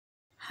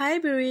Hi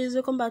berries,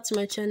 welcome back to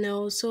my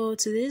channel. So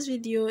today's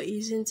video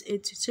isn't a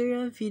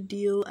tutorial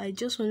video. I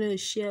just wanted to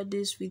share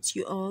this with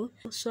you all.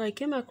 So I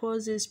came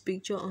across this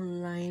picture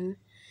online.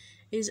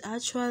 It's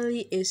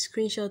actually a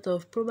screenshot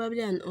of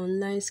probably an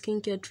online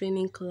skincare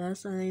training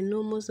class, and I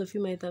know most of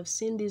you might have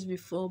seen this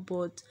before,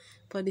 but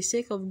for the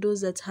sake of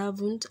those that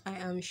haven't, I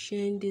am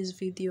sharing this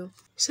video.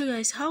 So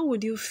guys, how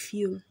would you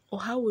feel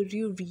or how would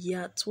you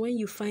react when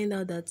you find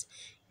out that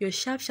your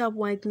sharp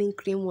whitening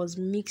cream was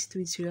mixed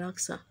with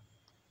relaxer?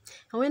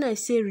 And when I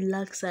say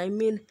relaxer, I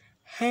mean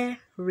hair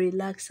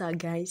relaxer,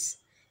 guys.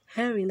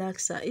 Hair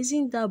relaxer.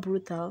 Isn't that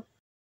brutal?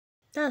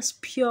 That's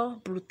pure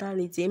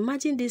brutality.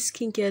 Imagine this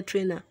skincare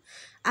trainer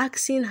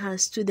asking her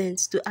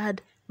students to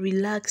add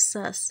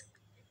relaxers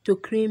to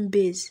cream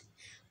base,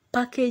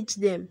 package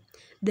them,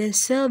 then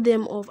sell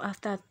them off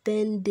after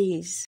 10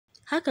 days.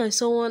 How can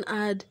someone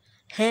add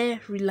hair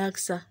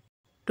relaxer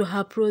to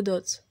her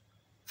product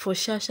for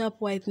sharp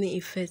whitening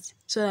effect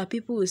so that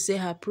people will say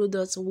her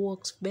product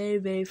works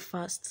very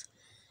fast?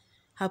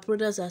 Her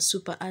products are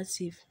super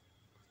active.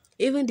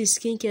 Even the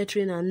skincare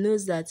trainer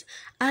knows that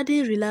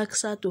adding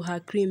relaxer to her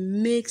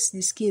cream makes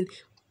the skin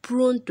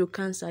prone to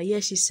cancer.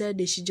 Yes, she said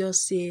they should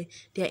just say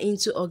they are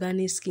into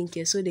organic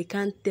skincare so they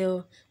can't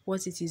tell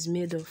what it is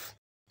made of.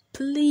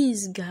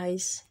 Please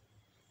guys,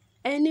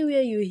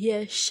 anywhere you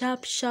hear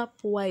sharp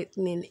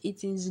whitening,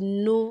 it is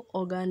no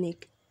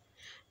organic.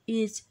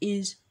 It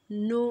is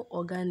no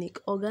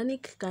organic.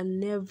 Organic can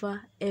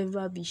never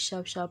ever be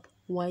sharp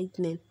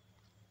whitening.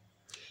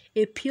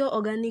 A pure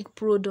organic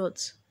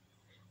product,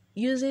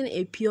 using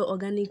a pure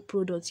organic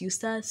product, you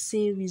start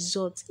seeing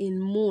results in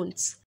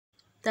months.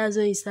 That's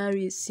when you start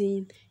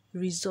seeing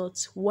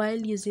results. While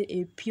using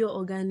a pure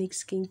organic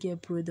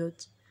skincare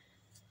product,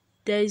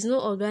 there is no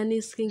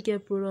organic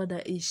skincare product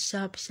that is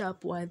sharp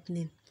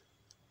whitening.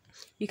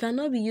 You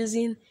cannot be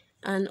using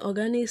an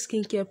organic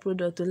skincare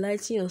product to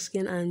lighten your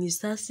skin and you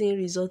start seeing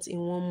results in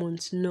 1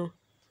 month. No,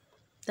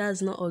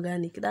 that's not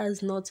organic.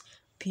 That's not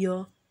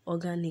pure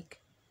organic.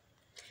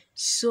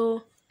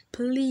 So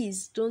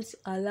please don't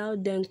allow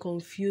them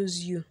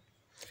confuse you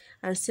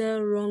and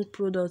sell wrong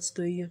products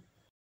to you.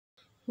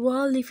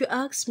 Well, if you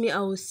ask me, I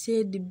would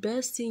say the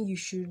best thing you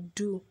should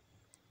do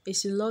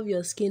is to love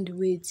your skin the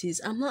way it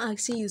is. I'm not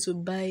asking you to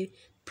buy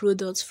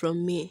products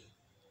from me.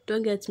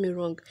 Don't get me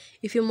wrong.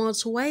 If you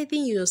must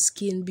whiten your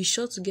skin, be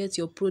sure to get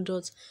your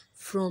products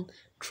from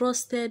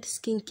trusted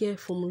skincare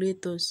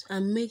formulators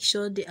and make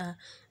sure there are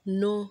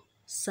no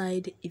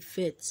side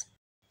effects.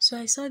 So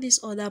I saw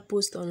this other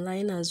post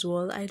online as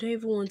well. I don't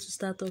even want to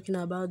start talking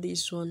about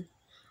this one.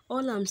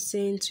 All I'm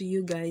saying to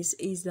you guys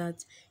is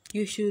that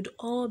you should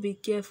all be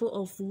careful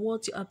of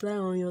what you apply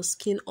on your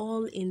skin,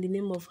 all in the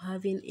name of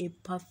having a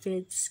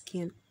perfect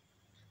skin.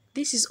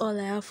 This is all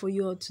I have for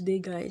you all today,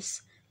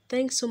 guys.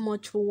 Thanks so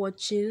much for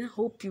watching.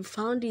 Hope you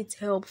found it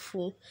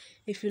helpful.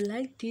 If you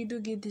liked it, do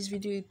give this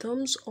video a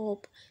thumbs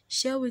up,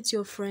 share with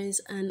your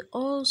friends, and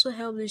also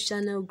help this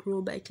channel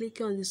grow by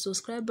clicking on the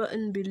subscribe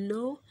button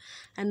below.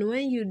 And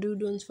when you do,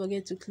 don't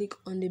forget to click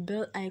on the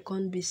bell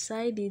icon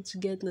beside it to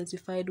get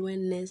notified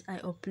when next I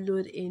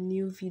upload a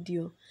new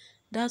video.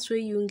 That way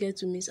you won't get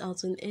to miss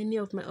out on any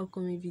of my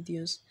upcoming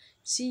videos.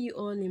 See you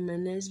all in my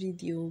next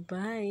video.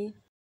 Bye.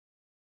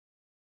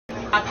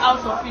 At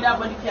House of Frida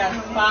Body Care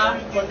and Spa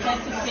for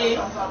 30K.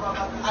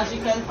 As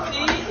you can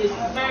see, it's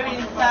very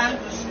instant.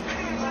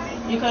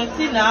 You can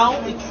see now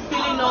it's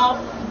peeling off,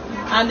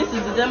 and this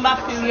is December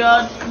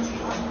period.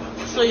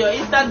 So your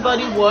instant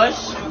body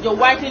wash, your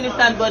whitening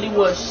instant body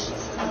wash,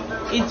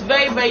 it's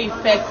very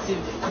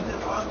effective.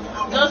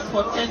 Just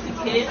for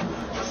 30K,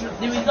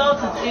 the result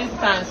is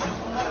instant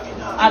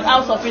at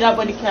House of Frida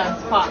Body Care and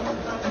Spa.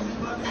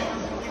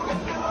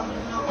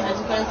 As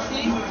you can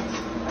see.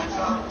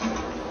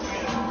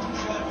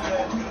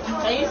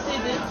 Can you see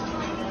this?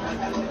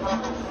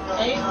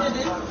 Can you see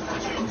this?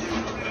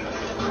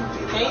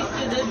 Can you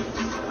see this?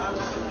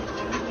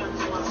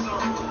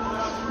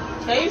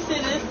 Can you see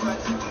this?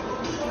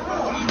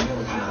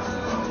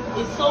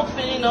 It's so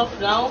filling off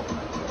now.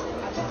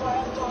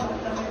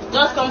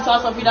 Just come to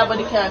House of Frida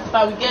Body Care and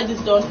Spa. We get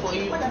this done for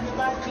you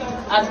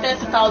at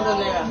 30,000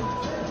 naira.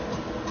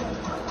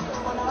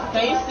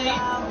 Can you see?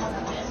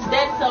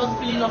 Dead cells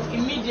filling off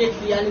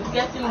immediately, and it's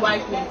getting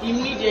whitening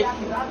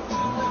immediately.